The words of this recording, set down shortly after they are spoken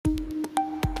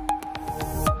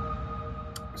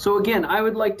So again, I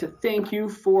would like to thank you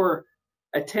for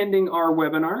attending our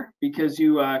webinar because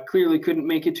you clearly couldn't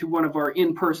make it to one of our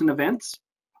in-person events.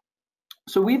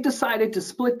 So we've decided to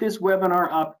split this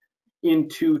webinar up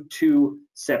into two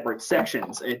separate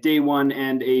sections, a day one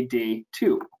and a day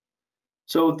two.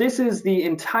 So this is the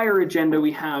entire agenda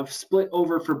we have split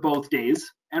over for both days,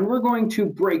 and we're going to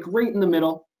break right in the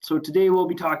middle. So today we'll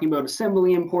be talking about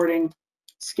assembly importing,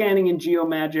 scanning in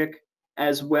GeoMagick,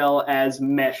 as well as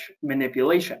mesh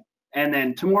manipulation. And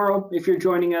then tomorrow, if you're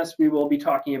joining us, we will be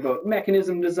talking about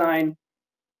mechanism design,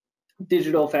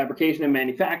 digital fabrication and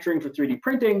manufacturing for 3D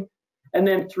printing, and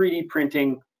then 3D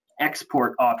printing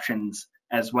export options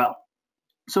as well.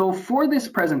 So for this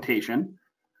presentation,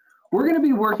 we're going to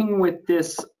be working with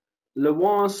this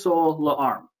Lewan Sol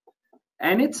L'Arm.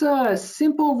 And it's a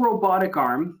simple robotic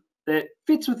arm that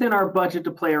fits within our budget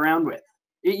to play around with.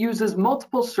 It uses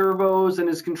multiple servos and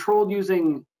is controlled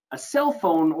using a cell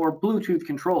phone or Bluetooth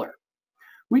controller.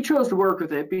 We chose to work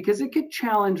with it because it could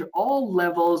challenge all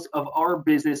levels of our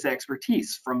business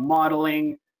expertise, from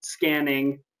modeling,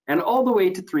 scanning, and all the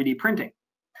way to 3D printing.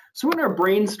 So in our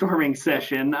brainstorming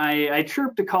session, I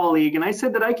chirped a colleague and I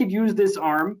said that I could use this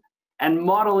arm and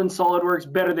model in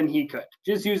SolidWorks better than he could,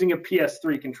 just using a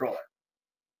PS3 controller.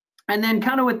 And then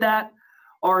kind of with that,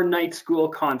 our night school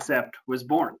concept was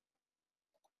born.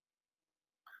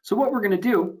 So what we're going to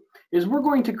do is we're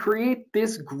going to create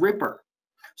this gripper.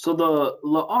 So the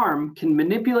L'Arm can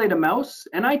manipulate a mouse,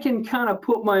 and I can kind of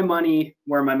put my money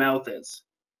where my mouth is.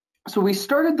 So we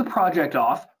started the project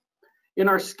off in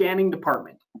our scanning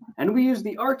department, and we used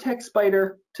the Artex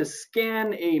Spider to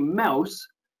scan a mouse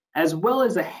as well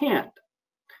as a hand,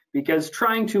 because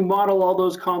trying to model all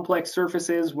those complex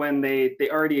surfaces when they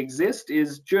already exist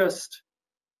is just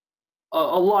a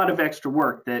lot of extra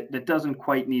work that doesn't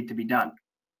quite need to be done.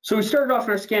 So we started off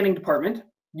in our scanning department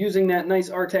using that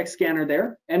nice Artex scanner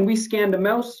there, and we scanned a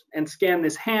mouse and scanned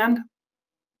this hand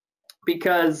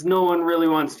because no one really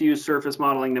wants to use surface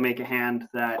modeling to make a hand.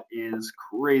 That is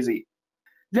crazy.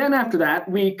 Then after that,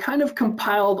 we kind of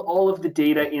compiled all of the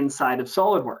data inside of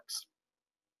SolidWorks.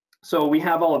 So we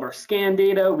have all of our scan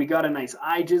data, we got a nice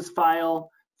IGES file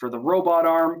for the robot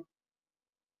arm,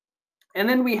 and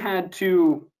then we had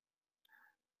to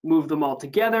move them all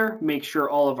together, make sure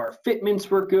all of our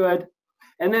fitments were good,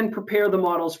 and then prepare the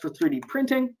models for 3D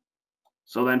printing.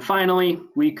 So then finally,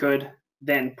 we could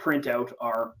then print out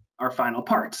our final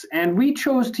parts. And we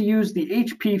chose to use the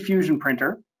HP Fusion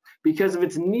printer because of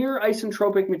its near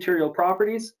isentropic material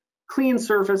properties, clean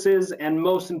surfaces, and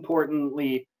most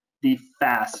importantly, the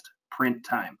fast print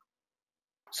time.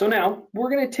 So now we're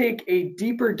going to take a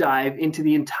deeper dive into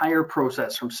the entire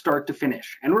process from start to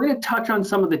finish. And we're going to touch on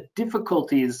some of the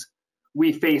difficulties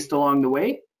we faced along the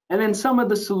way, and then some of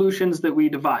the solutions that we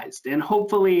devised. And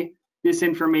hopefully this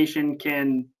information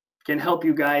can help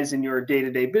you guys in your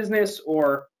day-to-day business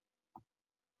or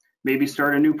maybe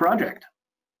start a new project.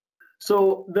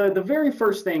 So the very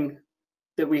first thing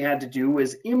that we had to do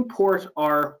was import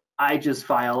our IGES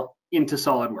file into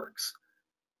SolidWorks.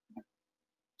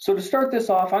 So to start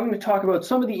this off, I'm going to talk about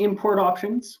some of the import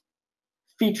options,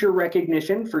 feature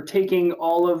recognition for taking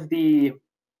all of the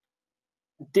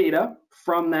data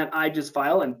from that IGES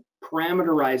file and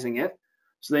parameterizing it,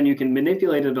 so then you can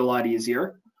manipulate it a lot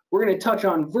easier. We're going to touch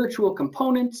on virtual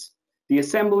components, the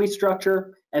assembly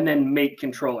structure, and then make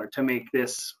controller to make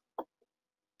this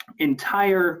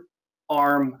entire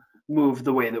arm move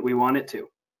the way that we want it to.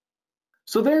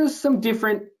 So there's some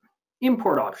different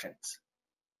import options.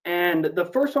 And the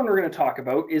first one we're going to talk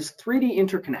about is 3D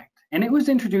Interconnect. And it was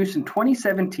introduced in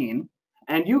 2017,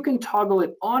 and you can toggle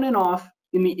it on and off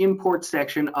in the import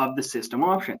section of the system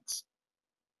options.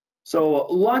 So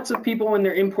lots of people when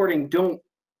they're importing don't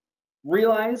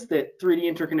realize that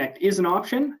 3D Interconnect is an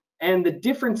option and the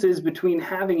differences between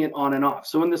having it on and off.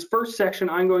 So in this first section,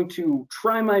 I'm going to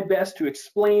try my best to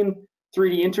explain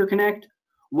 3D Interconnect,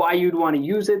 why you'd want to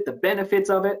use it, the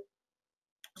benefits of it.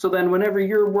 So then whenever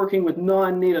you're working with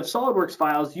non-native SolidWorks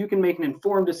files, you can make an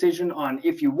informed decision on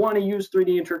if you want to use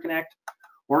 3D Interconnect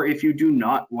or if you do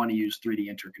not want to use 3D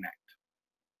Interconnect.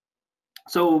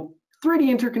 So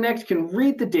 3D Interconnect can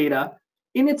read the data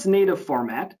in its native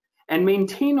format and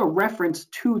maintain a reference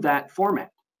to that format.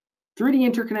 3D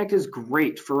Interconnect is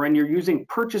great for when you're using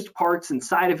purchased parts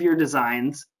inside of your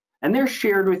designs and they're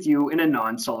shared with you in a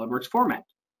non-SolidWorks format.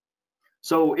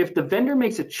 So if the vendor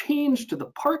makes a change to the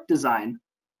part design,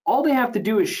 all they have to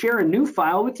do is share a new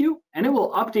file with you and it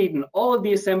will update in all of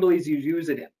the assemblies you use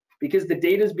it in because the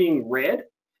data is being read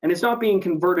and it's not being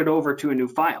converted over to a new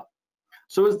file.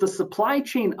 So as the supply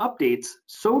chain updates,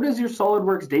 so does your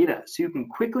SolidWorks data, so you can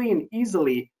quickly and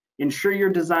easily ensure your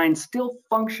design still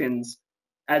functions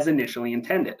as initially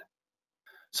intended.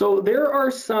 So there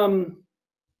are some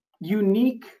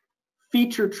unique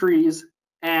feature trees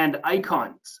and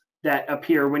icons that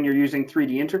appear when you're using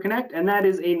 3D Interconnect, and that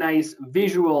is a nice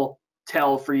visual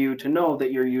tell for you to know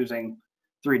that you're using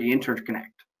 3D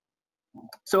Interconnect.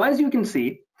 So as you can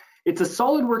see, it's a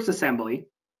SOLIDWORKS assembly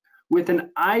with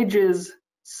an IGES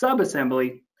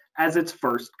subassembly as its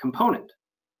first component.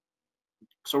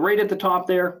 So right at the top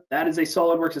there, that is a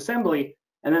SOLIDWORKS assembly,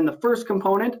 and then the first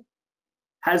component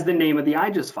has the name of the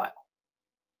IGES file.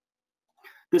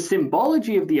 The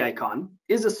symbology of the icon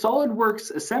is a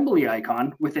SOLIDWORKS assembly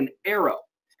icon with an arrow,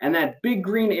 and that big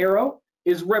green arrow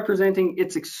is representing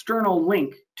its external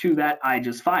link to that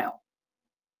IGES file.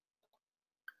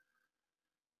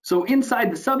 So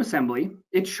inside the subassembly,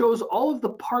 it shows all of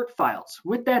the part files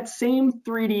with that same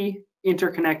 3D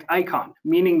interconnect icon,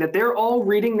 meaning that they're all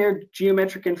reading their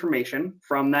geometric information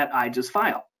from that IGES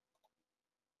file.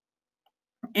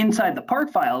 Inside the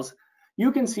part files,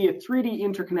 you can see a 3D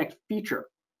interconnect feature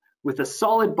with a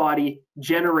solid body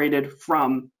generated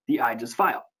from the IGES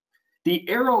file. The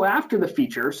arrow after the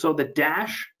feature, so the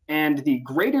dash and the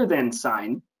greater than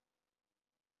sign,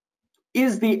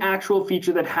 is the actual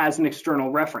feature that has an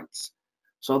external reference.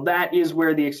 So that is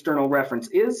where the external reference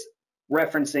is,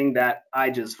 referencing that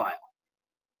IGES file.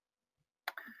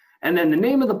 And then the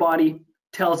name of the body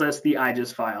tells us the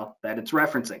IGES file that it's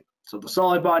referencing. So the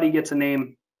solid body gets a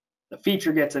name, the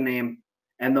feature gets a name,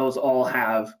 and those all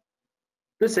have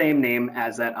the same name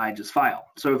as that IGES file.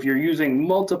 So if you're using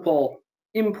multiple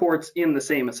imports in the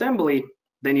same assembly,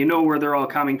 then you know where they're all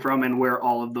coming from and where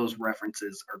all of those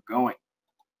references are going.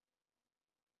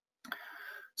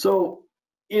 So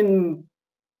in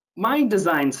my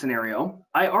design scenario,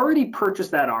 I already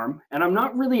purchased that arm and I'm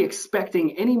not really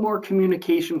expecting any more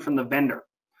communication from the vendor.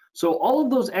 So all of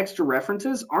those extra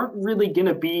references aren't really going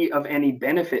to be of any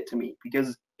benefit to me,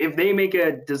 because if they make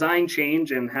a design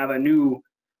change and have a new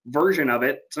version of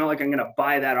it, it's not like I'm going to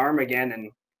buy that arm again and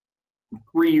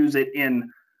reuse it in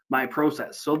my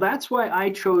process. So that's why I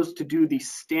chose to do the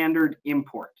standard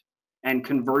import and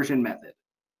conversion method.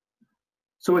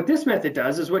 So what this method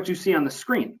does is what you see on the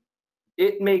screen.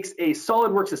 It makes a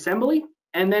SOLIDWORKS assembly,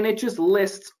 and then it just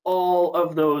lists all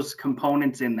of those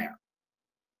components in there.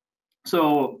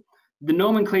 So the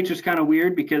nomenclature is kind of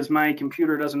weird because my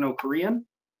computer doesn't know Korean,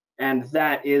 and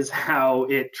that is how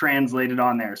it translated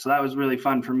on there. So that was really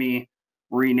fun for me,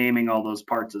 renaming all those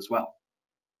parts as well.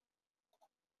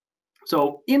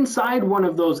 So inside one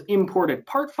of those imported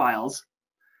part files,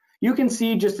 you can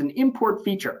see just an import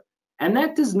feature. And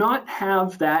that does not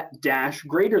have that dash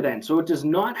greater than. So it does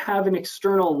not have an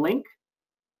external link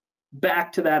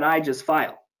back to that IGES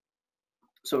file.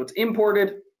 So it's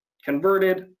imported,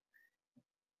 converted,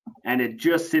 and it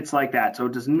just sits like that. So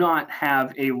it does not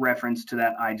have a reference to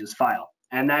that IGES file.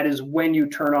 And that is when you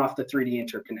turn off the 3D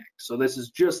interconnect. So this is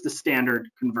just the standard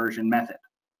conversion method.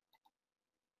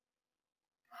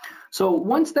 So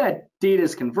once that data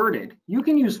is converted, you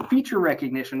can use feature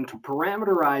recognition to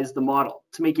parameterize the model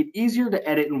to make it easier to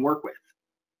edit and work with.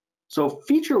 So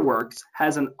FeatureWorks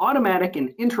has an automatic and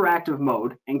interactive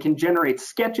mode and can generate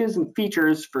sketches and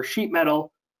features for sheet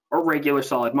metal or regular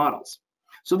solid models.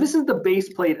 So this is the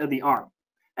base plate of the arm,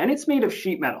 and it's made of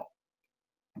sheet metal.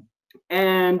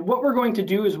 And what we're going to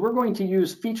do is we're going to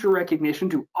use feature recognition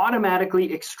to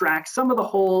automatically extract some of the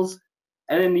holes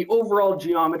and then the overall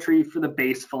geometry for the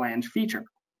base phalange feature.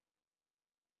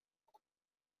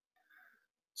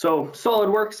 So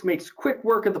SOLIDWORKS makes quick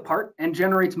work of the part and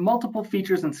generates multiple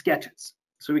features and sketches.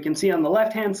 So we can see on the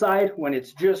left-hand side when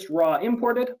it's just raw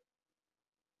imported,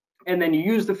 and then you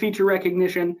use the feature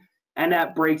recognition, and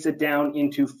that breaks it down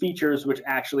into features which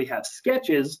actually have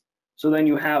sketches. So then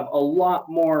you have a lot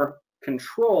more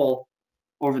control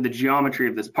over the geometry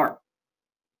of this part.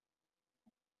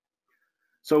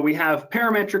 So we have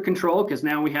parametric control because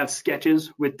now we have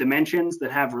sketches with dimensions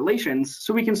that have relations,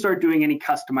 so we can start doing any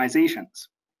customizations.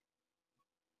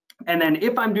 And then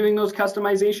if I'm doing those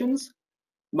customizations,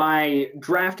 my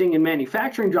drafting and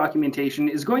manufacturing documentation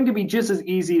is going to be just as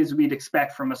easy as we'd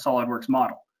expect from a SOLIDWORKS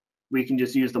model. We can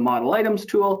just use the model items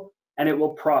tool and it will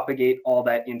propagate all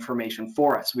that information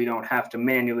for us. We don't have to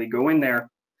manually go in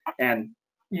there and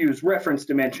use reference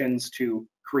dimensions to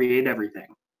create everything.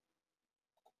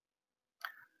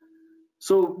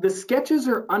 So the sketches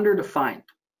are underdefined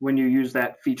when you use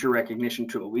that feature recognition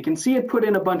tool. We can see it put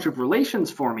in a bunch of relations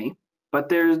for me, but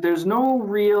there's no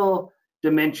real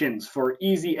dimensions for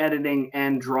easy editing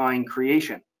and drawing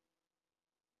creation.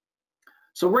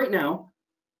 So right now,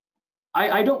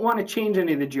 I don't want to change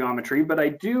any of the geometry, but I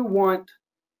do want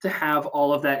to have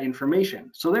all of that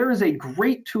information. So there is a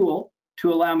great tool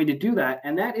to allow me to do that,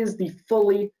 and that is the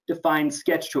fully defined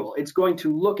sketch tool. It's going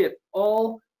to look at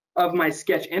all of my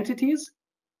sketch entities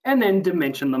and then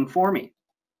dimension them for me.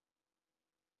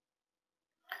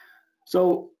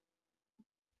 So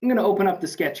I'm going to open up the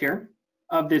sketch here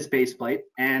of this base plate,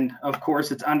 and of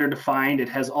course it's underdefined. It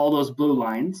has all those blue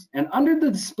lines, and under the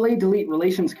display delete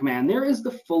relations command there is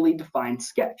the fully defined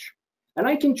sketch, and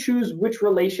I can choose which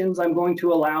relations I'm going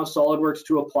to allow SOLIDWORKS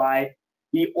to apply,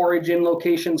 the origin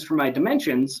locations for my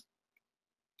dimensions,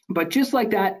 but just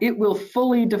like that it will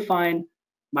fully define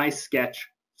my sketch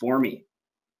for me,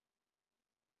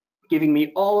 giving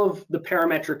me all of the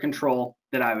parametric control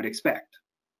that I would expect.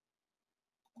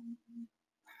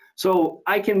 So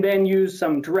I can then use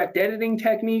some direct editing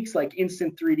techniques like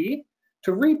Instant 3D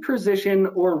to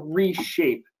reposition or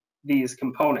reshape these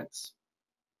components.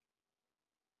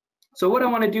 So what I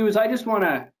want to do is I just want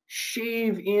to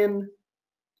shave in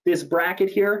this bracket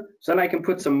here so that I can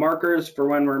put some markers for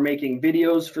when we're making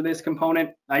videos for this component.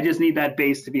 I just need that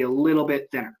base to be a little bit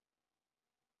thinner.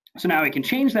 So now I can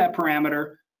change that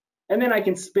parameter, and then I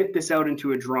can spit this out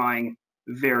into a drawing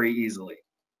very easily.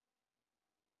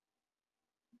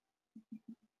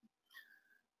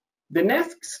 The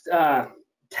next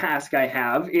task I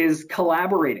have is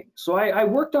collaborating. So I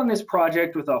worked on this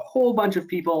project with a whole bunch of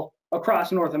people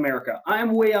across North America.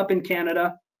 I'm way up in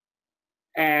Canada,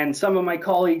 and some of my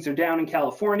colleagues are down in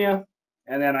California,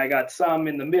 and then I got some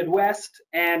in the Midwest,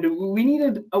 and we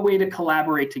needed a way to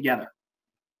collaborate together.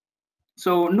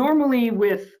 So normally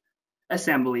with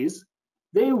assemblies,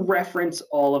 they reference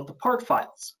all of the part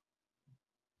files.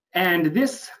 And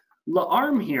this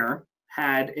arm here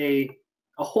had a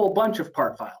whole bunch of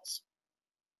part files.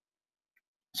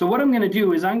 So what I'm going to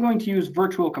do is I'm going to use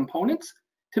virtual components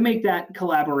to make that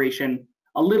collaboration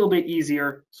a little bit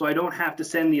easier, so I don't have to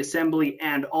send the assembly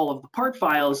and all of the part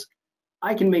files.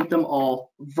 I can make them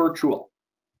all virtual.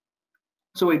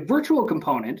 So a virtual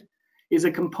component is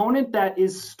a component that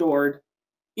is stored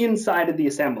inside of the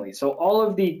assembly. So all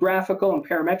of the graphical and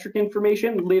parametric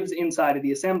information lives inside of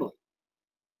the assembly.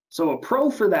 So a pro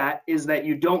for that is that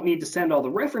you don't need to send all the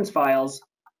reference files,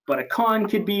 but a con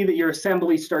could be that your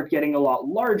assemblies start getting a lot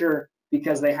larger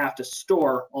because they have to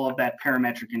store all of that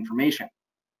parametric information.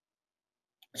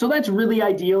 So that's really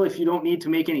ideal if you don't need to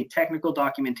make any technical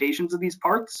documentations of these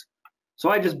parts. So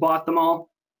I just bought them all.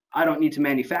 I don't need to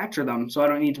manufacture them, so I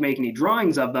don't need to make any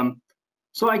drawings of them.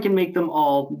 So I can make them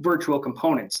all virtual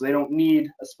components. They don't need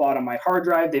a spot on my hard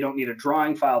drive. They don't need a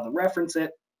drawing file to reference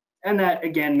it. And that,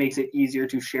 again, makes it easier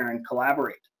to share and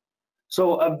collaborate.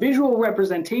 So a visual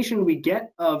representation we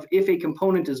get of if a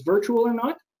component is virtual or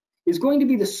not is going to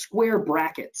be the square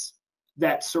brackets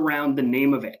that surround the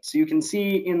name of it. So you can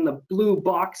see in the blue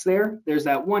box there, there's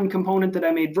that one component that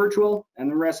I made virtual and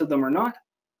the rest of them are not.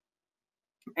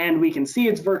 And we can see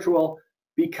it's virtual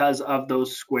because of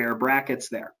those square brackets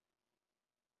there.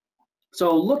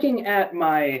 So looking at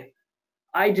my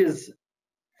IGES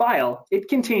file, it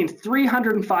contained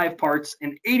 305 parts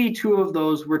and 82 of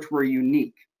those which were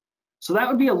unique. So that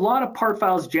would be a lot of part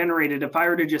files generated if I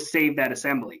were to just save that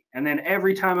assembly. And then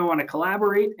every time I want to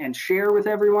collaborate and share with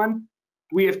everyone,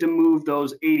 we have to move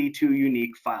those 82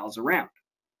 unique files around.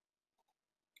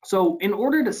 So in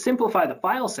order to simplify the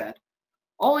file set,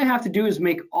 all I have to do is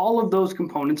make all of those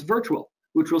components virtual,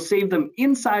 which will save them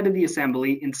inside of the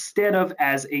assembly instead of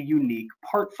as a unique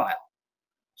part file.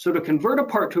 So to convert a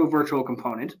part to a virtual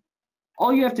component,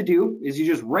 all you have to do is you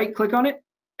just right-click on it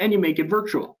and you make it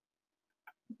virtual.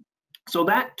 So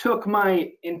that took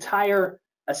my entire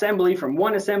assembly from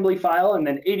one assembly file and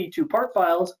then 82 part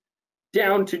files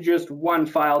down to just one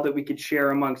file that we could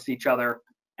share amongst each other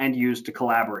and use to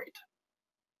collaborate.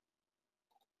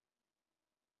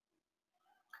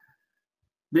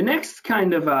 The next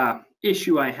kind of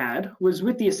issue I had was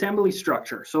with the assembly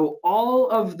structure. So all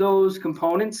of those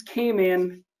components came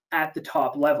in at the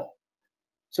top level.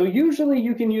 So usually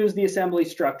you can use the assembly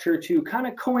structure to kind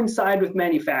of coincide with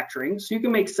manufacturing. So you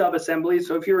can make sub-assemblies.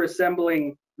 So if you're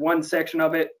assembling one section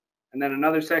of it and then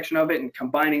another section of it and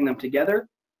combining them together,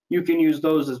 you can use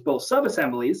those as both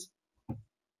sub-assemblies.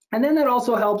 And then that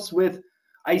also helps with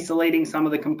isolating some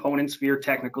of the components for your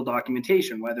technical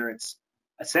documentation, whether it's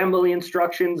assembly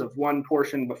instructions of one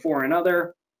portion before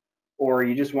another, or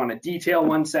you just want to detail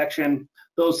one section,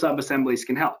 those sub-assemblies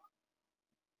can help.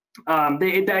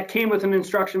 That came with an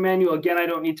instruction manual. Again, I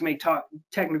don't need to make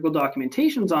technical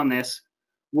documentations on this.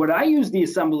 What I used the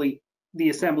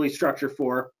assembly structure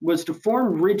for was to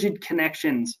form rigid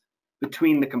connections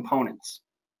between the components.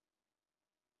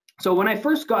 So when I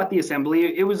first got the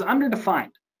assembly, it was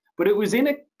underdefined, but it was in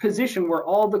a position where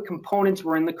all the components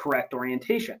were in the correct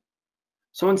orientation.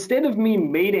 So instead of me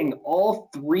mating all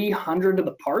 300 of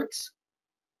the parts,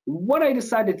 what I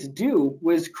decided to do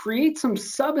was create some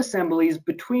sub-assemblies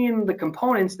between the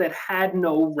components that had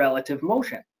no relative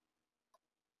motion.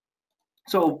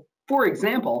 So for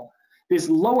example, this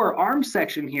lower arm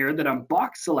section here that I'm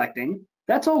box selecting,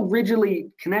 that's all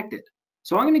rigidly connected.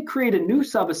 So I'm going to create a new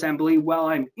sub-assembly while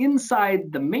I'm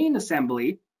inside the main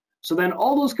assembly, so then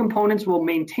all those components will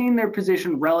maintain their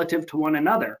position relative to one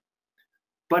another,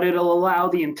 but it'll allow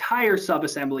the entire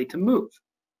sub-assembly to move.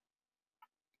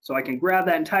 So I can grab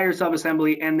that entire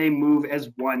sub-assembly and they move as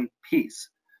one piece.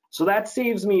 So that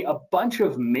saves me a bunch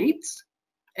of mates,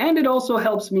 and it also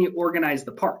helps me organize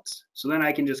the parts. So then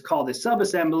I can just call this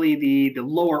sub-assembly the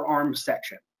lower arm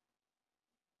section,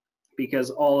 because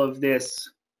all of this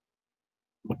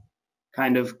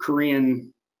kind of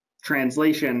Korean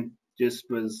translation just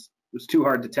was too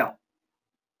hard to tell.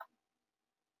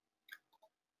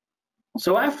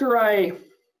 So after I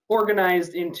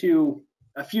organized into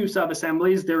a few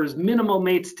sub-assemblies, there was minimal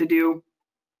mates to do,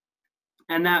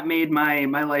 and that made my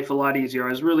life a lot easier.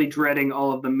 I was really dreading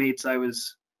all of the mates I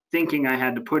was thinking I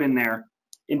had to put in there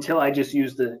until I just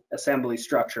used the assembly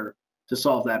structure to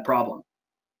solve that problem.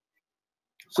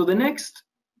 So the next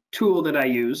tool that I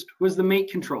used was the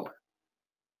mate controller,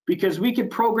 because we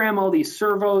could program all these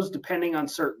servos depending on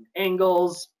certain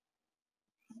angles,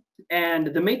 and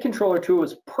the mate controller tool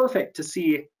was perfect to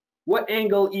see what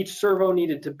angle each servo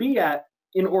needed to be at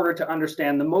in order to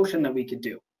understand the motion that we could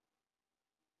do.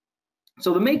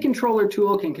 So the mate controller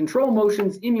tool can control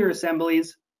motions in your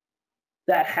assemblies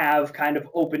that have kind of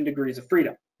open degrees of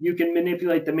freedom. You can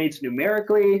manipulate the mates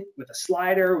numerically with a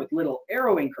slider with little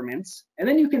arrow increments, and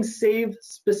then you can save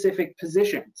specific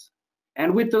positions.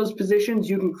 And with those positions,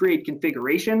 you can create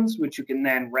configurations, which you can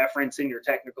then reference in your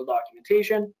technical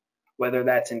documentation, whether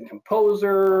that's in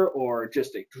Composer or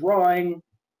just a drawing.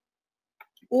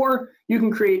 Or you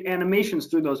can create animations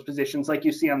through those positions like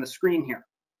you see on the screen here,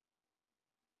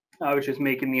 which is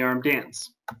making the arm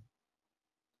dance.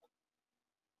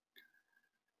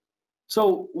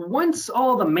 So once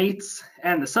all the mates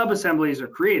and the sub-assemblies are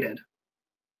created,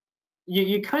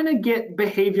 you kind of get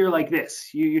behavior like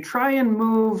this. You try and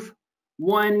move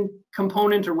one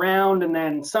component around, and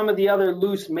then some of the other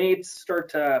loose mates start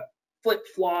to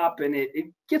flip-flop, and it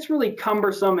gets really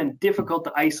cumbersome and difficult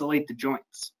to isolate the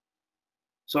joints.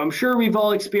 So I'm sure we've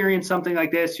all experienced something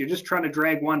like this. You're just trying to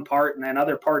drag one part, and then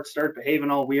other parts start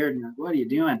behaving all weird, and you're like, what are you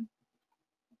doing?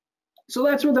 So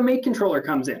that's where the mate controller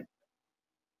comes in.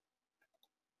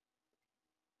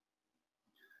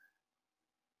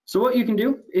 So what you can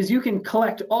do is you can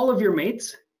collect all of your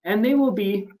mates, and they will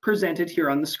be presented here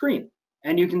on the screen.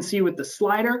 And you can see with the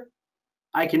slider,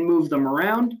 I can move them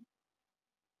around,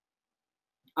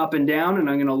 up and down, and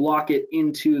I'm going to lock it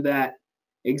into that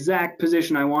exact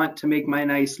position I want to make my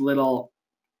nice little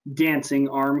dancing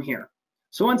arm here.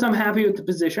 So once I'm happy with the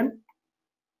position,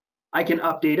 I can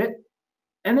update it,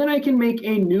 and then I can make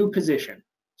a new position.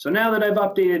 So now that I've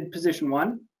updated position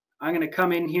 1, I'm going to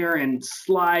come in here and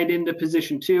slide into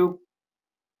position 2,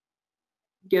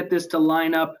 get this to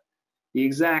line up the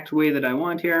exact way that I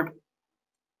want here.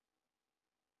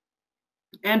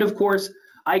 And of course,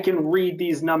 I can read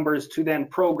these numbers to then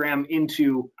program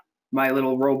into my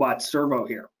little robot servo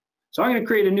here. So I'm going to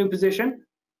create a new position.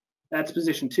 That's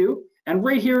position 2. And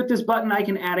right here at this button, I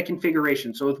can add a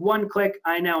configuration. So with one click,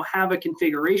 I now have a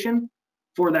configuration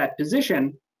for that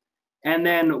position. And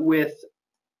then with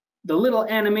the little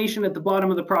animation at the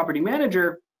bottom of the property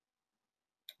manager,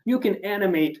 you can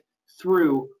animate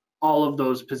through all of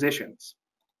those positions.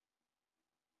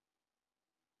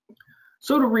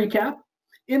 So to recap,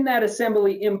 in that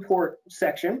assembly import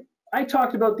section, I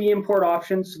talked about the import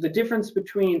options, so the difference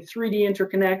between 3D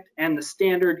interconnect and the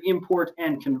standard import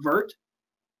and convert,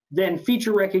 then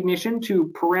feature recognition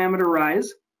to parameterize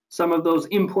some of those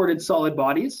imported solid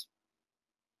bodies.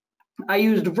 I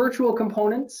used virtual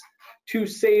components to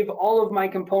save all of my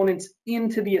components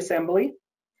into the assembly,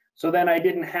 so then I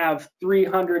didn't have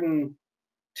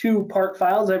 302 part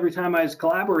files every time I was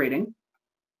collaborating.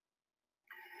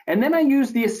 And then I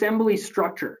used the assembly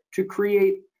structure to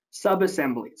create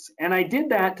sub-assemblies. And I did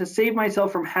that to save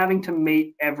myself from having to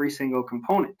mate every single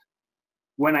component.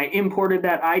 When I imported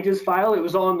that IGES file, it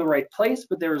was all in the right place,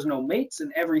 but there was no mates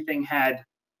and everything had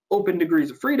open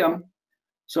degrees of freedom.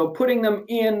 So putting them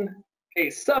in a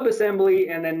sub-assembly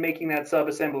and then making that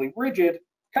sub-assembly rigid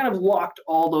kind of locked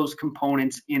all those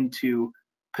components into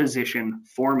position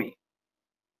for me.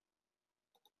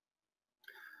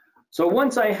 So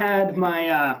once I had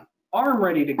my arm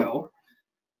ready to go,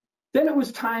 then it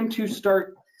was time to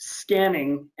start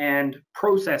scanning and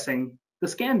processing the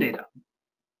scan data.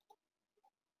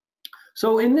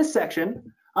 So in this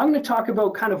section, I'm going to talk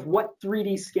about kind of what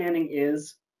 3D scanning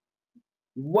is,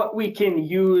 what we can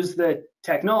use the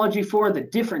technology for, the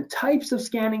different types of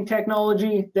scanning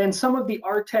technology, then some of the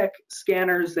Artec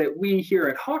scanners that we here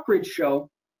at Hawk Ridge show,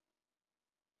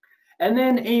 and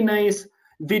then a nice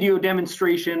video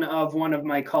demonstration of one of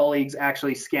my colleagues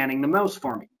actually scanning the mouse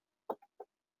for me.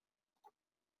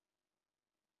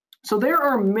 So there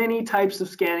are many types of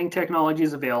scanning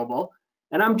technologies available,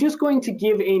 and I'm just going to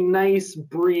give a nice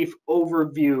brief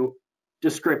overview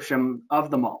description of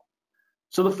them all.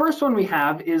 So the first one we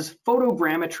have is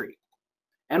photogrammetry.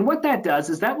 And what that does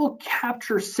is that will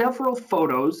capture several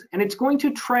photos, and it's going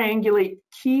to triangulate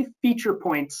key feature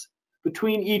points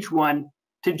between each one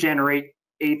to generate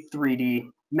a 3D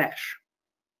mesh.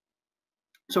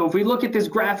 So if we look at this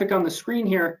graphic on the screen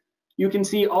here, you can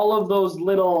see all of those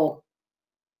little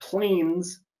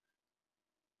planes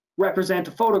represent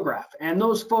a photograph, and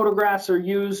those photographs are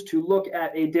used to look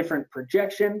at a different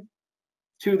projection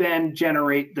to then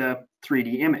generate the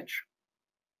 3D image.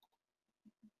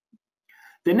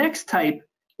 The next type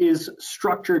is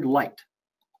structured light.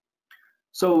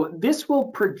 So this will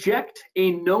project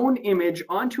a known image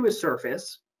onto a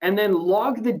surface and then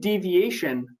log the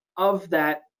deviation of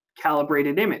that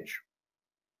calibrated image.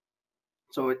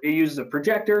 So it uses a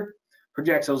projector,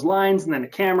 projects those lines, and then a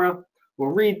camera will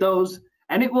read those,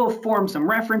 and it will form some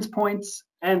reference points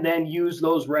and then use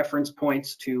those reference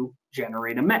points to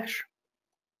generate a mesh.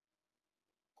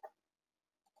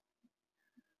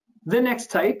 The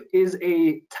next type is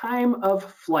a time of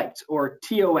flight, or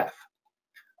TOF.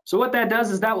 So what that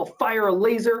does is that will fire a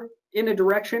laser in a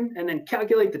direction and then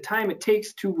calculate the time it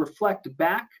takes to reflect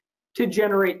back to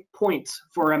generate points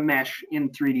for a mesh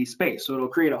in 3D space. So it'll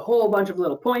create a whole bunch of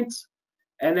little points,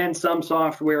 and then some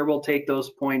software will take those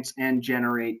points and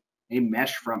generate a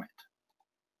mesh from it.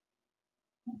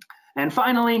 And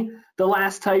finally, the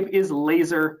last type is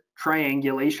laser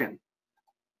triangulation.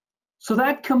 So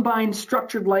that combines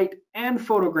structured light and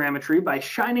photogrammetry by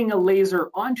shining a laser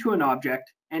onto an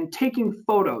object and taking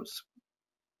photos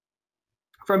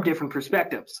from different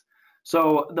perspectives.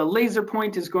 So the laser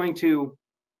point is going to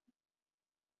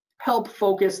help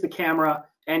focus the camera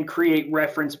and create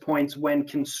reference points when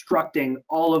constructing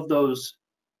all of those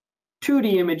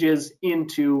 2D images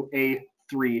into a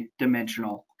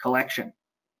 3-dimensional collection.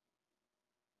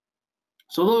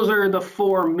 So those are the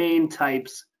 4 main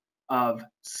types of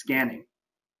scanning.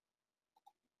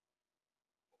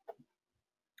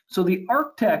 So the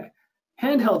Artec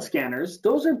handheld scanners,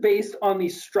 those are based on the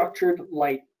structured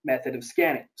light method of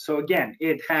scanning. So again,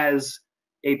 it has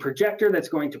a projector that's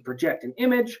going to project an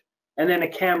image, and then a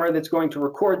camera that's going to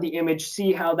record the image,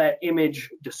 see how that image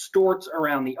distorts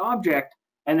around the object,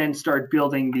 and then start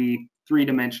building the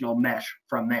 3-dimensional mesh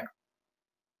from there.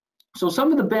 So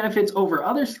some of the benefits over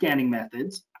other scanning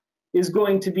methods is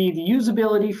going to be the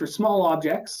usability for small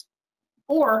objects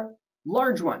or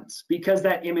large ones, because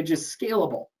that image is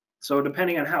scalable. So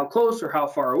depending on how close or how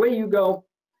far away you go,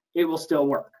 it will still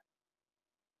work.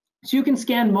 So you can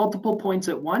scan multiple points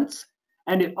at once,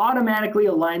 and it automatically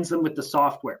aligns them with the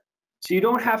software. So you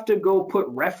don't have to go put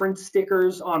reference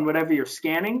stickers on whatever you're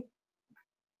scanning.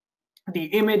 The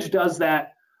image does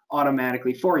that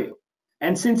automatically for you.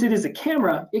 And since it is a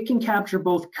camera, it can capture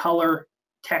both color,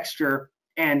 texture,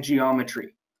 and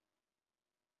geometry.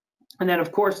 And then,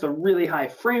 of course, the really high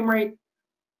frame rate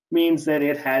means that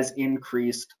it has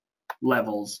increased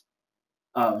levels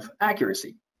of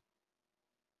accuracy.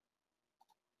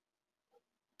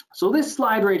 So this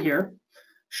slide right here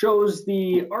shows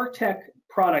the Artec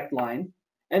product line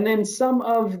and then some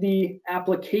of the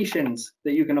applications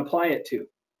that you can apply it to.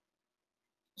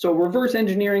 So reverse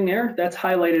engineering there, that's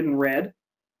highlighted in red,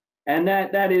 and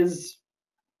that is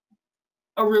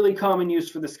a really common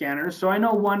use for the scanners. So I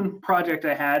know one project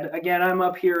I had, again, I'm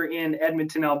up here in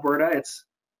Edmonton, Alberta. It's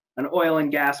an oil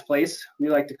and gas place. We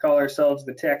like to call ourselves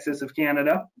the Texas of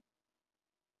Canada.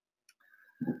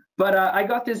 But I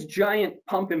got this giant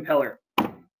pump impeller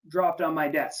dropped on my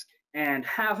desk, and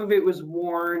half of it was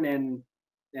worn and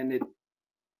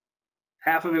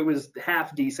half of it was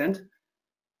half decent.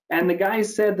 And the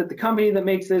guys said that the company that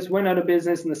makes this went out of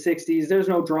business in the 60s. There's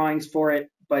no drawings for it,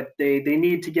 but they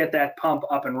need to get that pump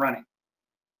up and running.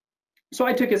 So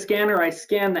I took a scanner, I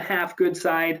scanned the half good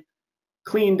side,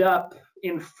 cleaned up,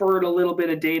 inferred a little bit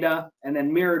of data, and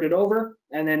then mirrored it over,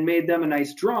 and then made them a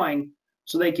nice drawing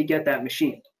so they could get that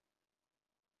machined.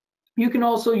 You can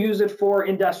also use it for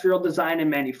industrial design and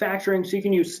manufacturing. So you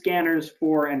can use scanners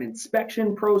for an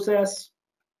inspection process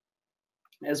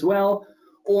as well,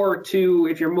 or to,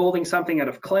 if you're molding something out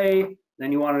of clay,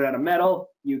 then you want it out of metal,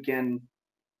 you can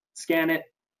scan it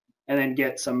and then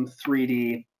get some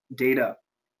 3D data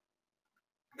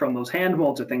from those hand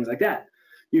molds or things like that.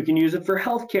 You can use it for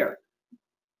healthcare,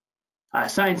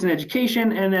 science and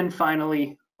education, and then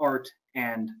finally art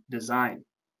and design.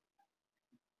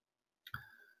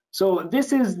 So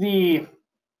this is the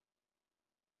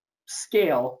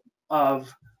scale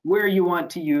of where you want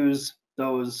to use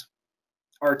those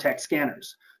Artec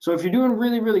scanners. So if you're doing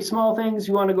really, really small things,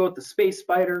 you want to go with the Space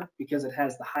Spider because it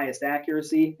has the highest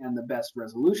accuracy and the best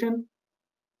resolution.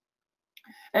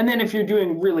 And then if you're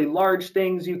doing really large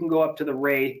things, you can go up to the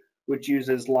Ray, which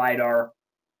uses LiDAR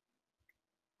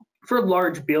for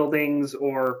large buildings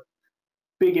or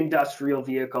big industrial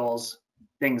vehicles,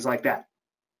 things like that.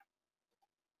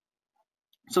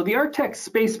 So the Artec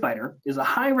Space Spider is a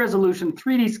high-resolution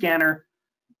 3D scanner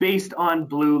based on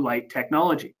blue light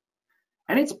technology.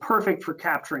 And it's perfect for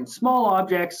capturing small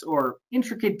objects or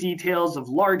intricate details of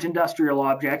large industrial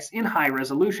objects in high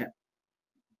resolution,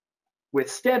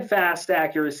 with steadfast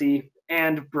accuracy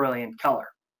and brilliant color.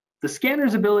 The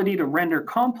scanner's ability to render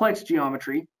complex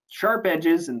geometry, sharp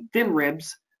edges, and thin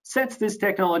ribs sets this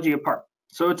technology apart.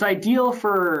 So it's ideal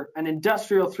for an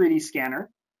industrial 3D scanner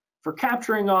for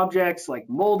capturing objects like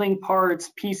molding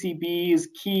parts, PCBs,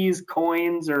 keys,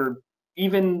 coins, or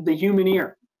even the human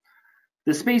ear.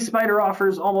 The Space Spider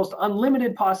offers almost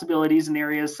unlimited possibilities in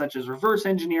areas such as reverse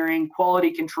engineering,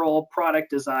 quality control, product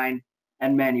design,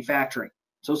 and manufacturing.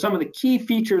 So some of the key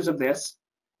features of this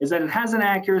is that it has an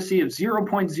accuracy of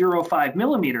 0.05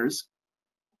 millimeters,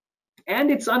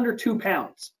 and it's under 2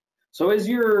 pounds. So as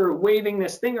you're waving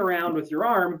this thing around with your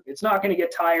arm, it's not going to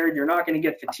get tired, you're not going to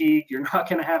get fatigued, you're not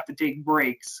going to have to take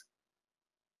breaks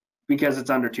because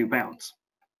it's under 2 pounds.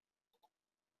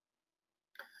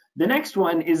 The next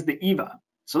one is the EVA.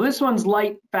 So this one's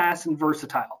light, fast, and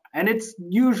versatile, and it's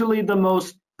usually the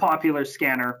most popular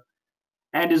scanner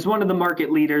and is one of the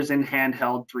market leaders in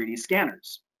handheld 3D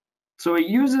scanners. So it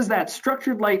uses that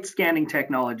structured light scanning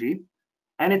technology,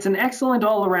 and it's an excellent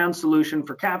all-around solution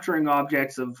for capturing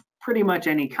objects of pretty much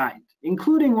any kind,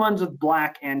 including ones with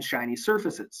black and shiny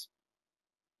surfaces.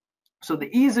 So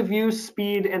the ease of use,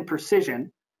 speed, and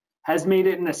precision has made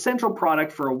it an essential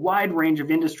product for a wide range of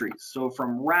industries. So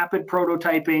from rapid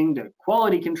prototyping to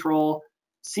quality control,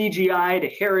 CGI to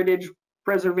heritage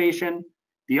preservation,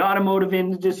 the automotive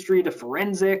industry to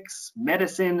forensics,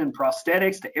 medicine and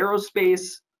prosthetics to aerospace,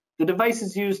 the device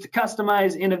is used to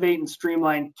customize, innovate, and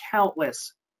streamline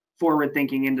countless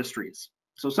forward-thinking industries.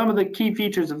 So some of the key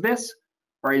features of this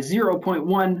are a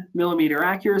 0.1 millimeter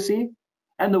accuracy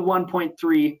and the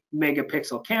 1.3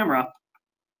 megapixel camera.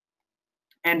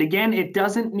 And again, it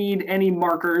doesn't need any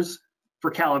markers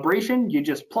for calibration. You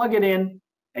just plug it in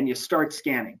and you start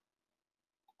scanning.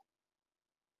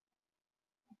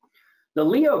 The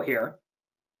Leo here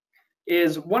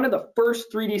is one of the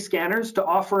first 3D scanners to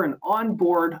offer an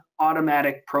onboard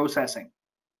automatic processing.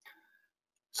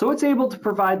 So it's able to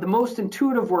provide the most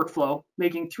intuitive workflow,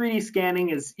 making 3D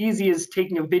scanning as easy as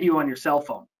taking a video on your cell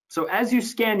phone. So as you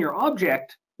scan your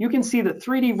object, you can see the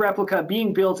 3D replica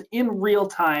being built in real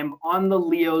time on the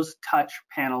Leo's touch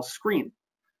panel screen.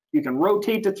 You can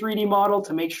rotate the 3D model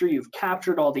to make sure you've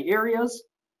captured all the areas.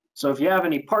 So if you have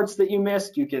any parts that you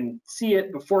missed, you can see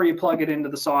it before you plug it into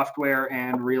the software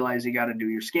and realize you got to do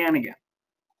your scan again.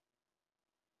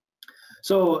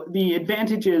 So the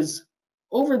advantages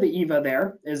over the EVA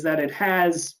there is that it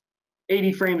has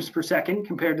 80 frames per second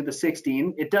compared to the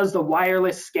 16. It does the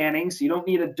wireless scanning, so you don't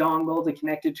need a dongle to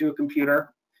connect it to a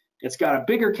computer. It's got a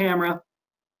bigger camera,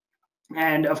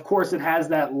 and of course it has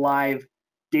that live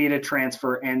data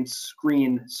transfer and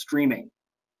screen streaming.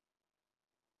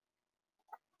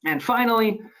 And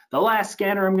finally, the last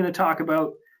scanner I'm going to talk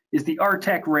about is the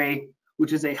Artec Ray,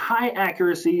 which is a high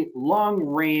accuracy, long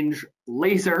range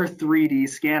laser 3D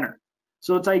scanner.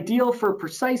 So it's ideal for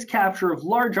precise capture of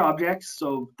large objects,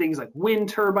 so things like wind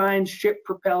turbines, ship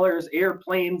propellers,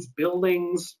 airplanes,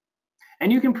 buildings,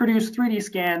 and you can produce 3D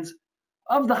scans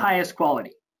of the highest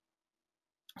quality.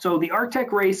 So the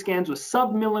Artec Ray scans with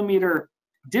sub-millimeter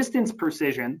distance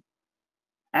precision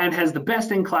and has the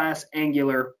best-in-class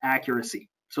angular accuracy.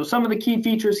 So some of the key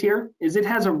features here is it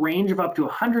has a range of up to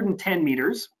 110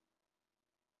 meters.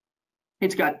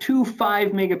 It's got two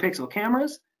 5-megapixel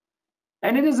cameras,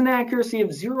 and it has an accuracy of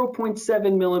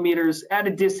 0.7 millimeters at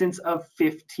a distance of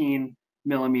 15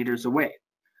 millimeters away.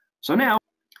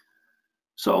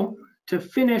 So to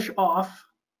finish off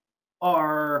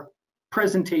our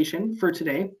presentation for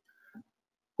today,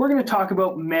 we're going to talk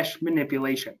about mesh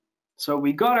manipulation. So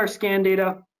we got our scan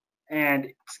data, and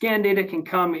scan data can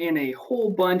come in a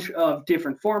whole bunch of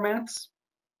different formats.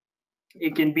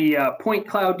 It can be point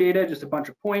cloud data, just a bunch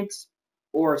of points,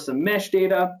 or some mesh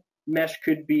data. Mesh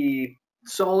could be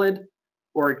solid,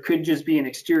 or it could just be an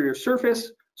exterior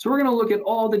surface. So we're going to look at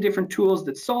all the different tools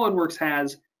that SOLIDWORKS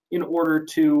has in order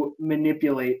to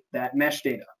manipulate that mesh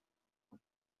data.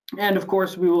 And of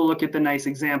course, we will look at the nice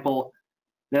example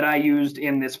that I used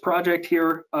in this project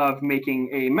here of making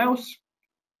a mouse,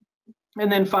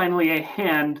 and then finally a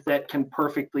hand that can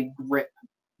perfectly grip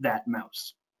that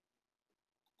mouse.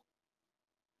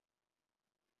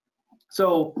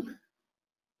 So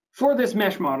for this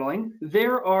mesh modeling,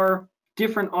 there are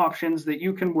different options that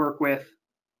you can work with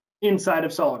inside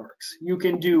of SOLIDWORKS. You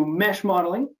can do mesh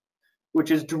modeling,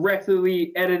 which is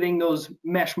directly editing those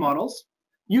mesh models.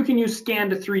 You can use Scan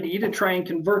to 3D to try and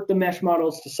convert the mesh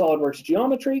models to SOLIDWORKS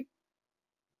geometry,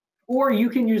 or you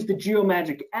can use the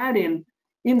Geomagic add-in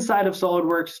inside of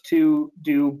SOLIDWORKS to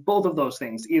do both of those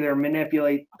things, either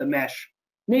manipulate the mesh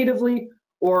natively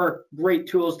or great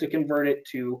tools to convert it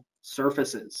to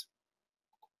surfaces.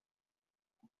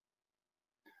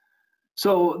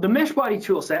 So the mesh body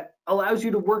toolset allows you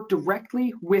to work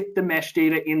directly with the mesh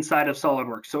data inside of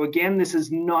SOLIDWORKS. So again, this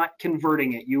is not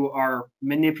converting it. You are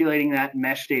manipulating that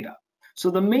mesh data. So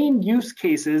the main use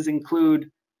cases include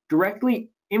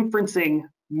directly inferencing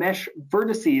mesh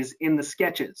vertices in the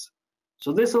sketches.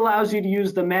 So this allows you to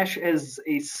use the mesh as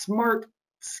a smart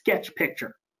sketch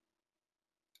picture.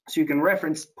 So you can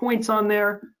reference points on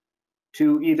there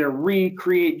to either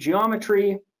recreate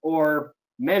geometry or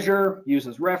measure, use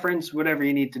as reference, whatever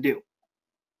you need to do.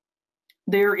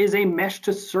 There is a mesh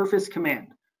to surface command,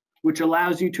 which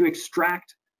allows you to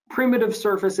extract primitive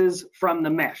surfaces from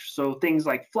the mesh. So things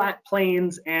like flat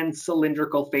planes and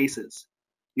cylindrical faces.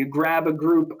 You grab a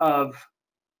group of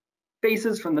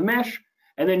faces from the mesh,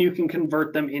 and then you can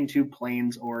convert them into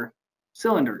planes or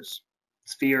cylinders,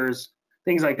 spheres,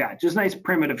 things like that. Just nice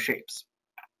primitive shapes.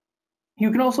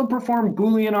 You can also perform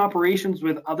Boolean operations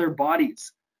with other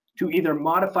bodies to either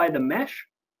modify the mesh,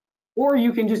 or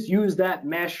you can just use that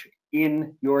mesh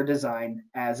in your design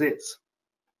as is.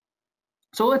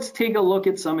 So let's take a look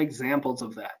at some examples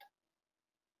of that.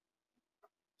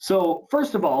 So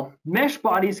first of all, mesh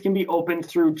bodies can be opened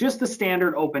through just the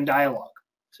standard open dialog.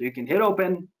 So you can hit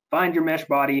open, find your mesh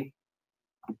body,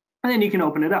 and then you can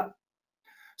open it up.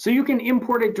 So you can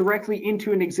import it directly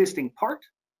into an existing part,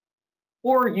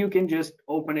 or you can just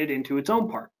open it into its own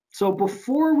part. So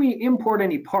before we import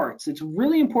any parts, it's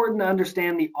really important to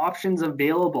understand the options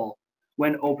available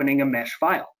when opening a mesh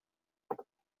file.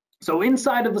 So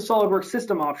inside of the SOLIDWORKS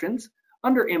system options,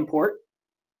 under import,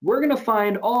 we're going to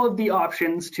find all of the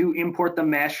options to import the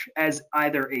mesh as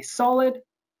either a solid,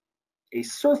 a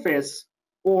surface,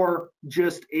 or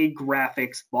just a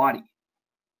graphics body.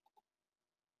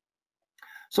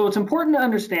 So it's important to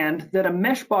understand that a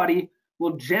mesh body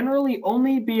will generally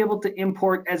only be able to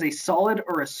import as a solid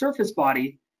or a surface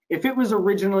body if it was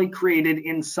originally created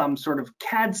in some sort of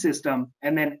CAD system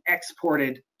and then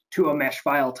exported to a mesh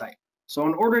file type. So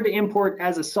in order to import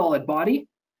as a solid body,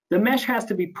 the mesh has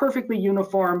to be perfectly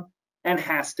uniform and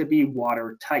has to be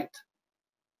watertight.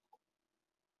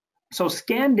 So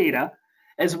scan data,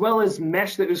 as well as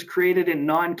mesh that was created in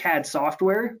non-CAD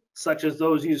software, such as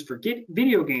those used for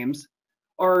video games,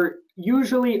 are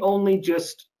usually only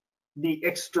just the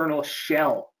external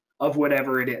shell of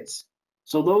whatever it is.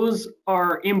 So those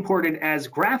are imported as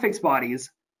graphics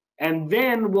bodies, and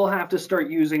then we'll have to start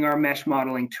using our mesh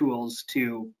modeling tools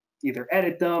to either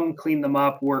edit them, clean them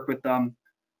up, work with them,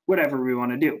 whatever we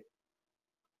want to do.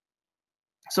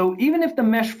 So even if the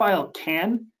mesh file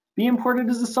can be imported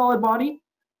as a solid body,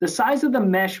 the size of the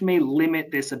mesh may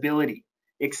limit this ability.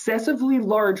 Excessively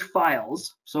large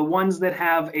files, so ones that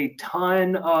have a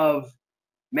ton of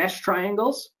mesh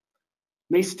triangles,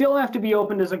 may still have to be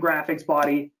opened as a graphics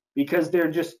body because there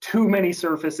are just too many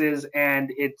surfaces and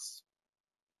it's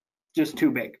just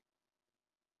too big.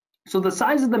 So the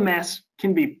size of the mesh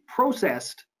can be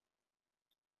processed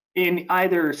in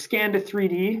either Scan to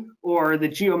 3D or the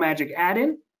Geomagic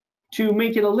add-in to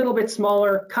make it a little bit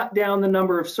smaller, cut down the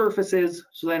number of surfaces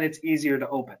so then it's easier to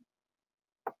open.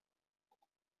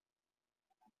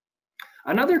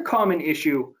 Another common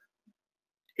issue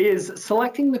is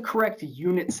selecting the correct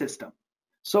unit system.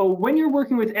 So when you're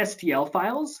working with STL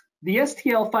files, the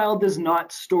STL file does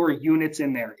not store units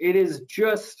in there. It is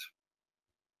just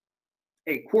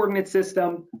a coordinate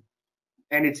system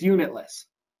and it's unitless.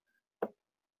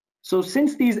 So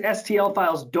since these STL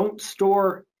files don't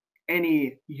store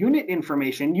any unit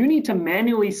information, you need to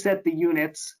manually set the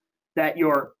units that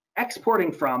you're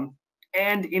exporting from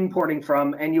and importing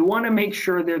from, and you want to make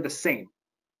sure they're the same.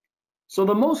 So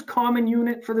the most common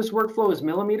unit for this workflow is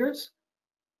millimeters,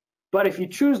 but if you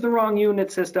choose the wrong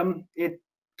unit system, it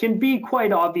can be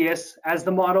quite obvious, as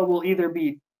the model will either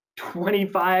be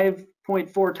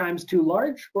 25.4 times too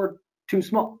large or too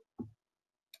small.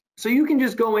 So you can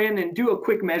just go in and do a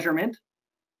quick measurement,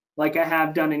 like I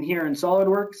have done in here in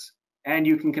SolidWorks, and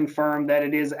you can confirm that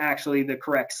it is actually the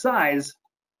correct size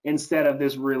instead of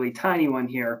this really tiny one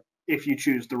here if you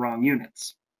choose the wrong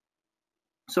units.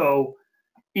 So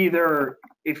either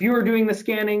if you are doing the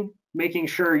scanning, making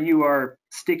sure you are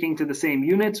sticking to the same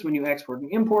units when you export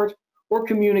and import, or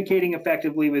communicating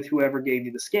effectively with whoever gave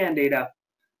you the scan data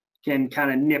can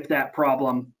kind of nip that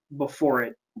problem before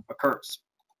it occurs.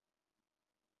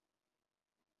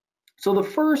 So the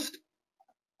first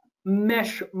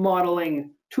mesh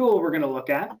modeling tool we're going to look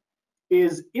at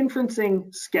is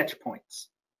inferencing sketch points.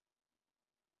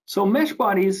 So mesh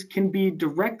bodies can be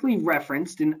directly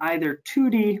referenced in either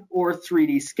 2D or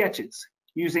 3D sketches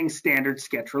using standard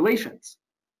sketch relations.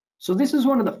 So this is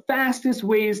one of the fastest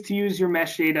ways to use your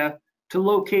mesh data to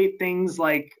locate things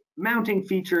like mounting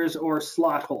features or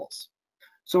slot holes.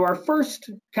 So our first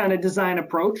kind of design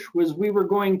approach was we were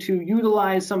going to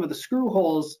utilize some of the screw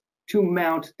holes to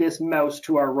mount this mouse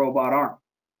to our robot arm.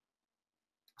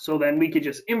 So then we could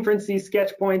just inference these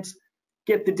sketch points,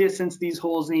 get the distance these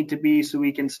holes need to be so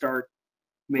we can start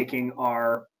making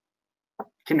our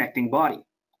connecting body.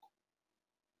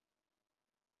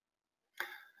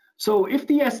 So if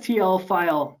the STL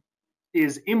file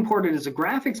is imported as a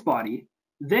graphics body,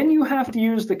 then you have to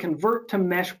use the convert to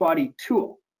mesh body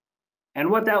tool. And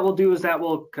what that will do is that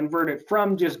will convert it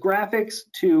from just graphics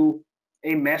to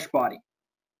a mesh body.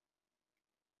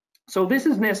 So this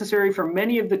is necessary for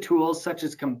many of the tools such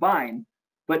as Combine,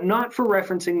 but not for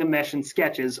referencing the mesh in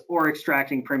sketches or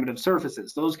extracting primitive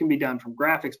surfaces. Those can be done from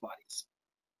graphics bodies.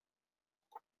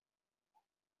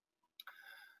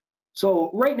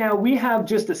 So right now we have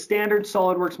just a standard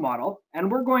SolidWorks model,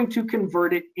 and we're going to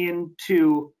convert it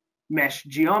into mesh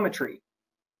geometry.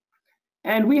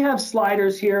 And we have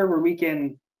sliders here where we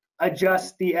can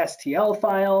adjust the STL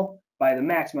file by the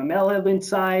maximum element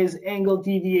size, angle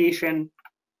deviation,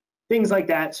 things like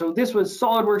that. So this was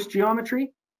SolidWorks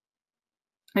geometry.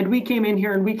 And we came in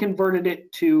here and we converted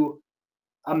it to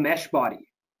a mesh body.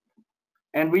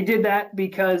 And we did that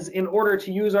because in order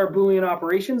to use our Boolean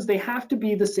operations, they have to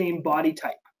be the same body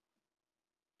type.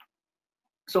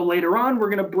 So later on, we're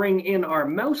going to bring in our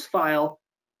mouse file,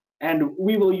 and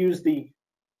we will use the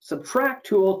subtract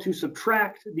tool to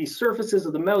subtract the surfaces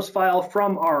of the mouse file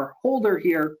from our holder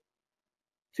here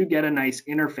to get a nice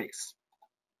interface.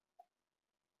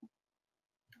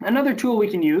 Another tool we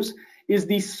can use is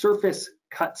the surface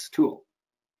cuts tool.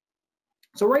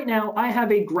 So right now I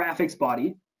have a graphics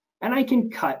body and I can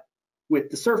cut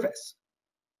with the surface.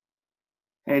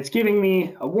 And it's giving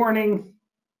me a warning.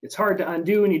 It's hard to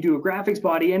undo when you do a graphics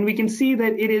body, and we can see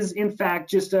that it is in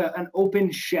fact just an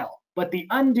open shell. But the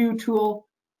undo tool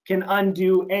can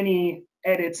undo any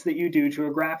edits that you do to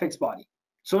a graphics body.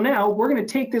 So now we're going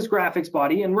to take this graphics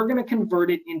body and we're going to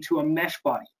convert it into a mesh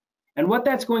body. And what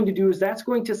that's going to do is that's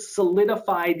going to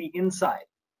solidify the inside.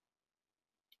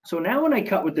 So now when I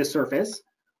cut with this surface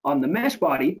on the mesh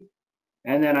body,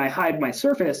 and then I hide my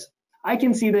surface, I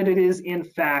can see that it is in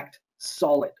fact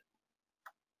solid.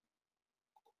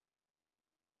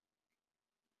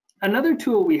 Another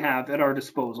tool we have at our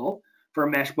disposal for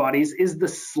mesh bodies is the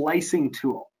slicing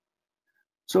tool.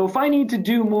 So if I need to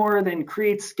do more than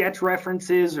create sketch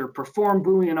references or perform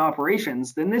Boolean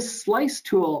operations, then this slice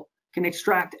tool can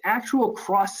extract actual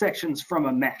cross sections from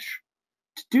a mesh.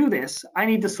 To do this, I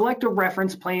need to select a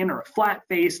reference plane or a flat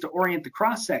face to orient the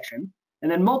cross section,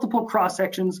 and then multiple cross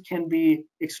sections can be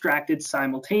extracted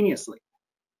simultaneously.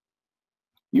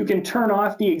 You can turn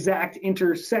off the exact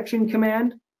intersection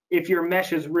command if your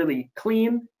mesh is really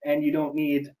clean and you don't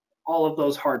need all of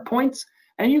those hard points.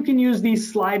 And you can use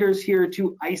these sliders here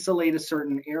to isolate a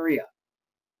certain area.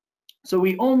 So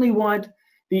we only want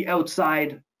the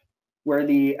outside where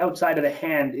the outside of the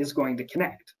hand is going to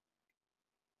connect.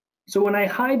 So when I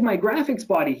hide my graphics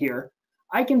body here,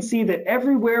 I can see that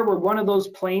everywhere where one of those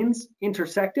planes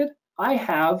intersected, I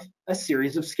have a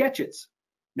series of sketches.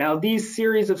 Now these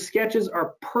series of sketches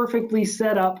are perfectly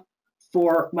set up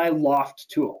for my loft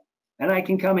tool. And I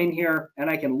can come in here and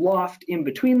I can loft in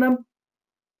between them.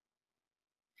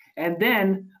 And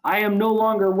then I am no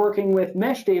longer working with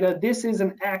mesh data. This is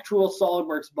an actual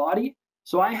SolidWorks body.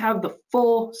 So I have the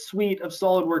full suite of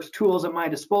SolidWorks tools at my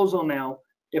disposal now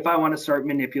if I want to start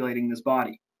manipulating this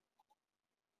body.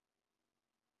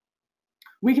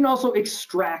 We can also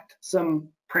extract some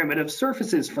primitive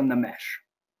surfaces from the mesh.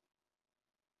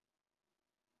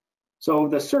 So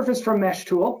the surface from mesh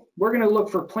tool, we're going to look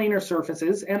for planar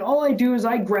surfaces, and all I do is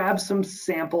I grab some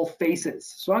sample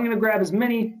faces. So I'm going to grab as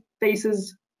many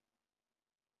faces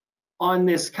on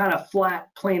this kind of flat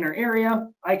planar area,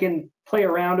 I can play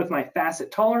around with my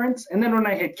facet tolerance. And then when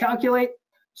I hit calculate,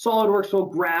 SOLIDWORKS will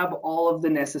grab all of the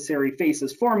necessary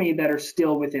faces for me that are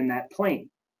still within that plane.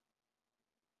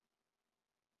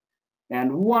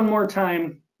 And one more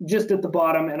time, just at the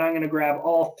bottom, and I'm going to grab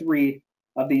all 3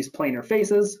 of these planar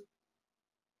faces.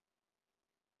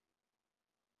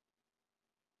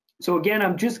 So again,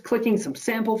 I'm just clicking some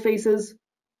sample faces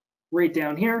right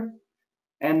down here.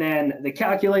 And then the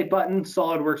calculate button,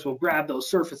 SOLIDWORKS will grab those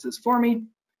surfaces for me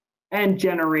and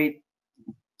generate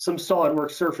some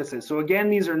SOLIDWORKS surfaces. So again,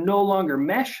 these are no longer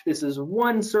mesh. This is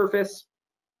one surface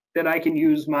that I can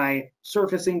use my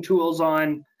surfacing tools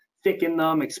on, thicken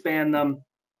them, expand them,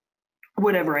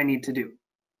 whatever I need to do.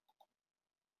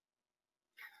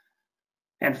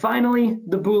 And finally,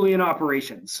 the Boolean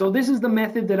operations. So this is the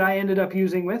method that I ended up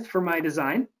using for my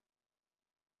design.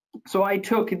 So I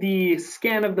took the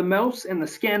scan of the mouse and the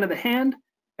scan of the hand,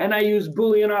 and I used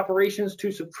Boolean operations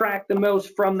to subtract the mouse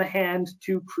from the hand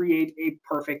to create a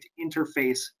perfect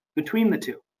interface between the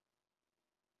two.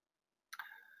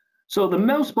 So the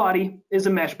mouse body is a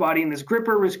mesh body, and this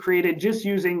gripper was created just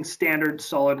using standard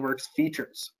SOLIDWORKS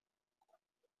features.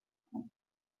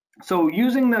 So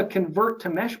using the convert to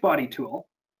mesh body tool,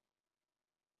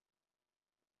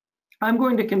 I'm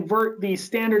going to convert the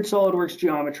standard SOLIDWORKS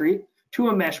geometry to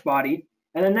a mesh body,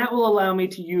 and then that will allow me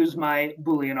to use my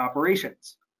Boolean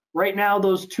operations. Right now,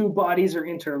 those 2 bodies are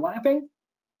interlapping,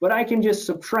 but I can just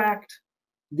subtract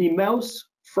the mouse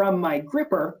from my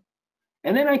gripper,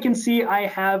 and then I can see I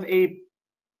have a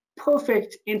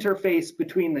perfect interface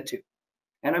between the 2.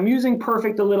 And I'm using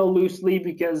perfect a little loosely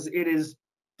because it is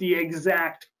the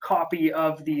exact copy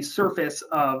of the surface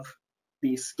of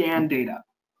the scan data.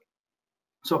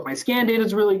 So if my scan data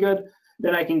is really good,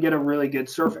 then I can get a really good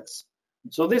surface.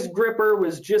 So this gripper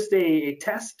was just a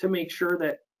test to make sure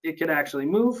that it could actually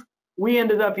move. We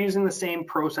ended up using the same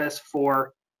process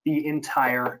for the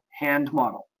entire hand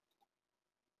model.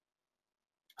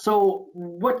 So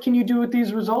what can you do with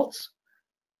these results?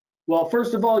 Well,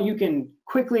 first of all, you can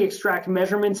quickly extract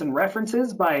measurements and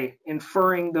references by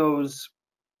inferring those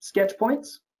sketch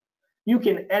points. You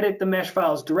can edit the mesh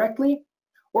files directly,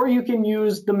 or you can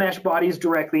use the mesh bodies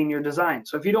directly in your design.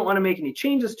 So if you don't want to make any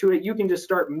changes to it, you can just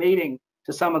start mating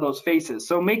to some of those faces.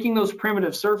 So making those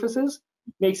primitive surfaces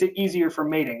makes it easier for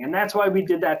mating. And that's why we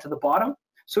did that to the bottom.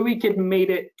 So we could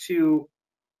mate it to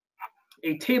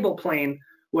a table plane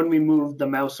when we move the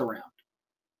mouse around.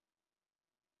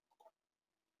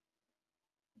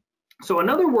 So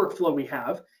another workflow we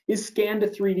have is Scan to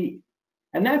 3D.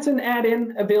 And that's an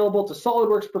add-in available to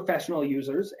SOLIDWORKS professional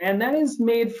users, and that is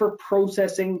made for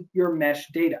processing your mesh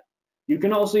data. You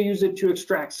can also use it to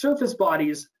extract surface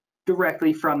bodies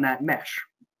directly from that mesh.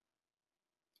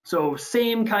 So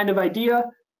same kind of idea,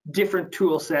 different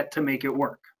tool set to make it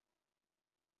work.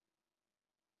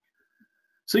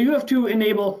 So you have to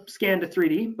enable Scan to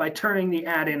 3D by turning the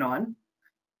add-in on,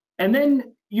 and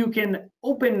then you can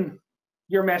open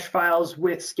your mesh files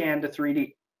with Scan to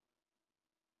 3D.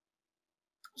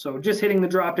 So just hitting the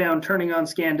drop down, turning on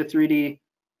Scan to 3D,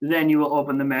 then you will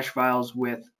open the mesh files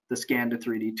with the Scan to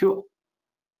 3D tool.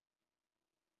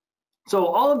 So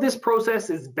all of this process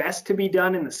is best to be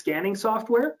done in the scanning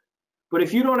software, but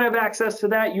if you don't have access to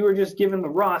that, you are just given the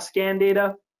raw scan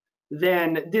data,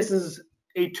 then this is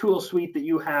a tool suite that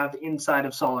you have inside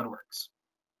of SOLIDWORKS.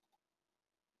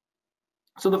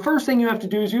 So the first thing you have to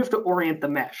do is you have to orient the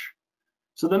mesh.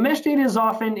 So the mesh data is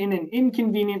often in an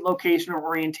inconvenient location or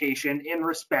orientation in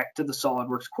respect to the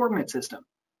SOLIDWORKS coordinate system.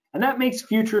 And that makes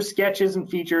future sketches and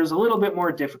features a little bit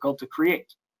more difficult to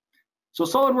create. So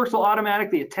SOLIDWORKS will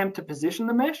automatically attempt to position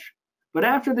the mesh, but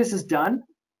after this is done,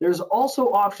 there's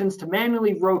also options to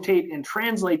manually rotate and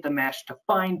translate the mesh to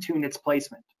fine-tune its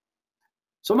placement.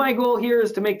 So my goal here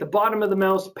is to make the bottom of the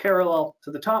mouse parallel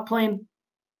to the top plane,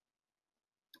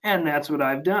 and that's what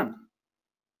I've done.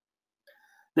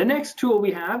 The next tool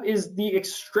we have is the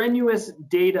extraneous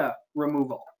data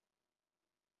removal.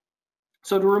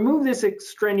 So to remove this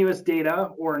extraneous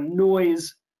data or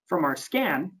noise from our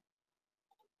scan,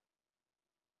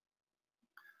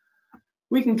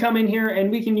 we can come in here and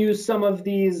we can use some of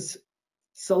these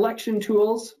selection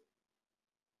tools.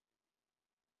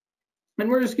 And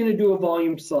we're just going to do a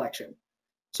volume selection.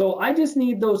 So I just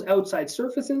need those outside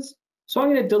surfaces. So I'm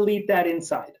going to delete that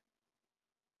inside.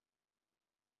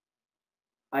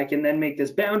 I can then make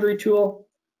this boundary tool,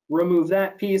 remove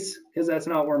that piece because that's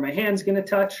not where my hand's going to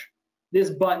touch. This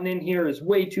button in here is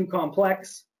way too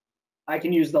complex. I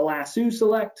can use the lasso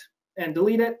select and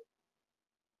delete it.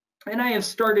 And I have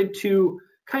started to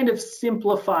kind of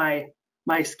simplify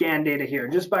my scan data here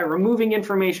just by removing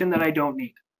information that I don't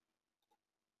need.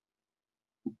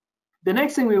 the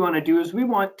next thing we want to do is we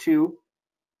want to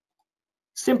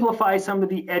simplify some of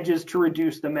the edges to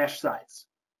reduce the mesh size.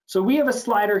 So we have a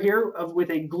slider here with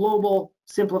a global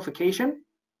simplification.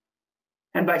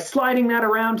 And by sliding that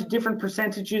around to different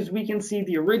percentages, we can see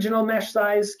the original mesh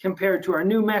size compared to our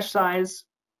new mesh size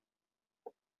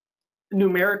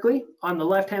numerically on the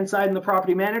left-hand side in the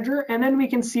property manager. And then we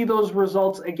can see those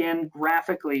results again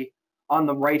graphically on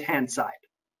the right-hand side.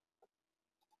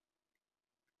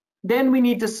 Then we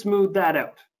need to smooth that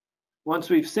out. Once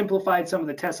we've simplified some of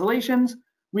the tessellations,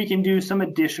 we can do some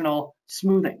additional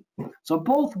smoothing. So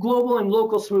both global and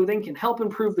local smoothing can help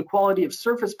improve the quality of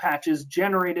surface patches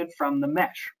generated from the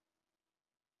mesh.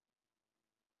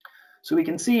 So we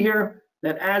can see here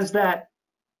that as that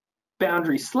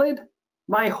boundary slid,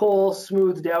 my hole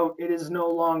smoothed out. It is no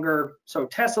longer so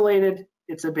tessellated.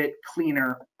 It's a bit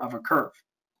cleaner of a curve.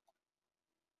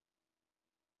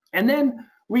 And then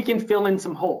we can fill in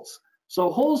some holes. So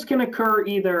holes can occur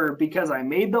either because I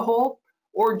made the hole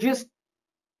or just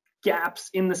gaps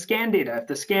in the scan data. If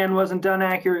the scan wasn't done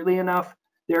accurately enough,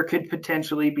 there could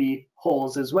potentially be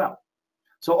holes as well.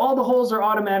 So all the holes are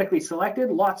automatically selected.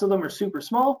 Lots of them are super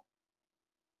small,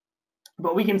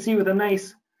 but we can see with a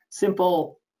nice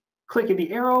simple click of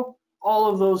the arrow, all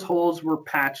of those holes were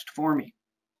patched for me.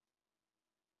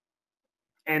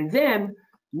 And then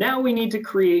now we need to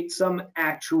create some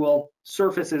actual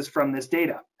surfaces from this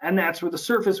data. And that's where the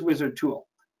Surface Wizard tool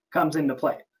comes into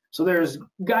play. So there's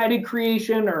guided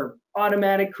creation or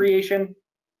automatic creation.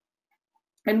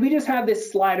 And we just have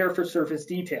this slider for surface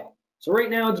detail. So right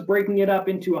now it's breaking it up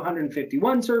into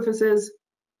 151 surfaces.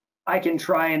 I can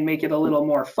try and make it a little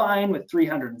more fine with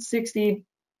 360,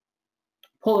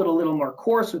 pull it a little more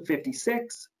coarse with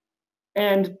 56,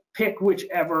 and pick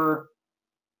whichever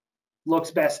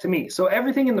looks best to me. So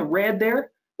everything in the red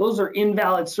there, those are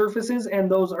invalid surfaces,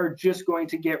 and those are just going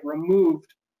to get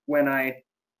removed when I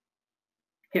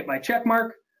hit my check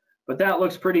mark. But that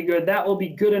looks pretty good. That will be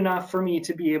good enough for me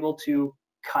to be able to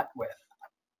cut with.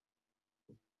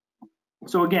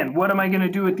 So again, what am I going to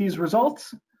do with these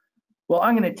results? Well,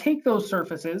 I'm going to take those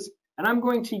surfaces and I'm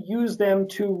going to use them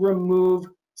to remove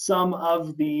some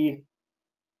of the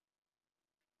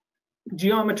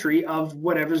geometry of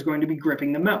whatever's going to be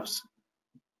gripping the mouse.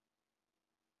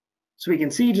 So we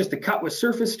can see just the cut with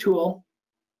surface tool,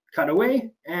 cut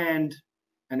away, and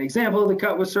an example of the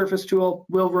cut with surface tool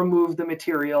will remove the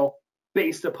material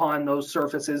based upon those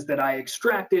surfaces that I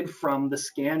extracted from the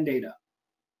scan data.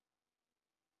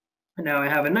 And now I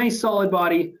have a nice solid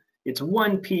body. It's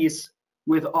one piece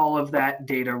with all of that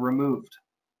data removed.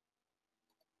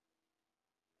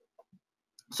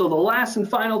 So the last and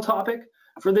final topic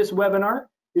for this webinar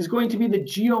is going to be the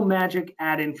GeoMagick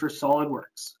add-in for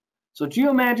SolidWorks. So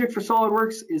GeoMagick for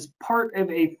SolidWorks is part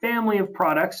of a family of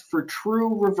products for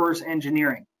true reverse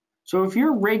engineering. So if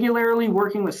you're regularly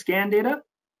working with scan data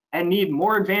and need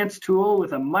more advanced tool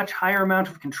with a much higher amount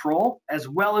of control as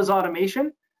well as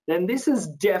automation, then this is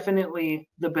definitely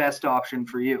the best option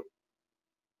for you.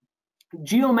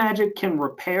 GeoMagick can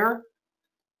repair,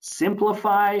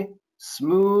 simplify,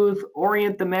 smooth,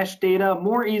 orient the mesh data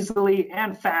more easily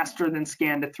and faster than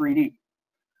Scan to 3D.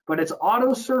 But its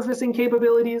auto surfacing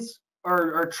capabilities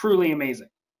are truly amazing.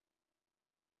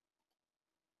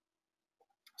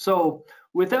 So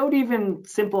without even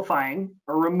simplifying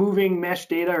or removing mesh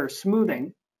data or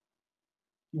smoothing,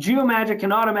 GeoMagick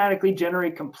can automatically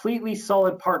generate completely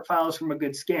solid part files from a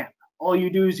good scan. All you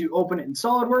do is you open it in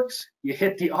SolidWorks, you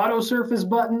hit the auto surface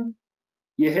button,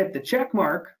 you hit the check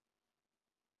mark,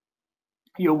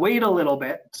 you wait a little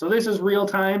bit. So this is real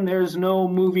time. There's no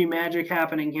movie magic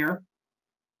happening here.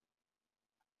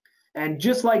 And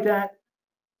just like that,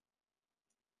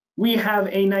 we have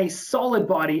a nice solid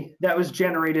body that was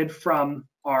generated from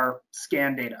our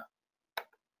scan data.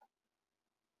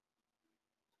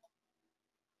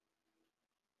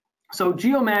 So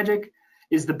GeoMagick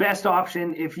is the best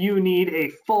option if you need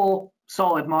a full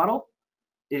solid model.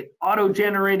 It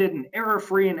auto-generated an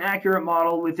error-free and accurate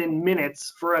model within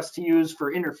minutes for us to use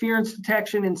for interference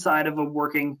detection inside of a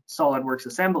working SolidWorks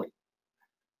assembly.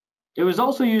 It was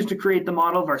also used to create the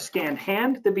model of our scanned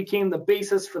hand that became the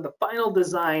basis for the final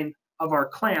design of our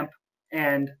clamp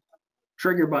and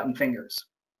trigger button fingers.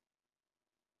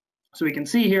 So we can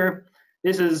see here,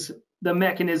 this is the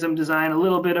mechanism design, a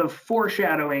little bit of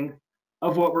foreshadowing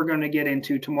of what we're going to get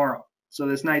into tomorrow. So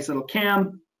this nice little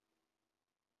cam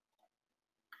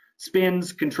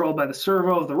spins, controlled by the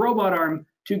servo of the robot arm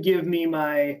to give me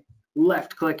my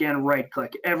left click and right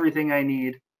click, everything I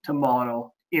need to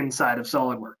model inside of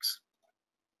SolidWorks.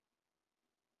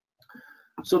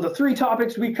 So the three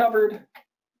topics we covered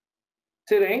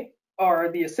today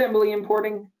are the assembly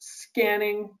importing,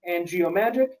 scanning, and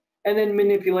Geomagic, and then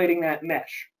manipulating that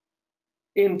mesh.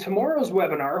 In tomorrow's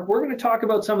webinar, we're going to talk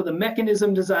about some of the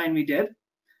mechanism design we did,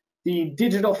 the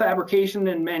digital fabrication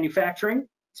and manufacturing,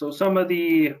 so some of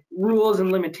the rules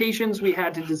and limitations we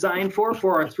had to design for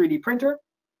our 3D printer,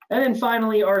 and then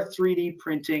finally our 3D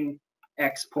printing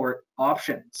export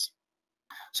options.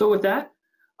 So with that,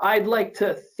 I'd like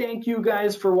to thank you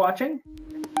guys for watching.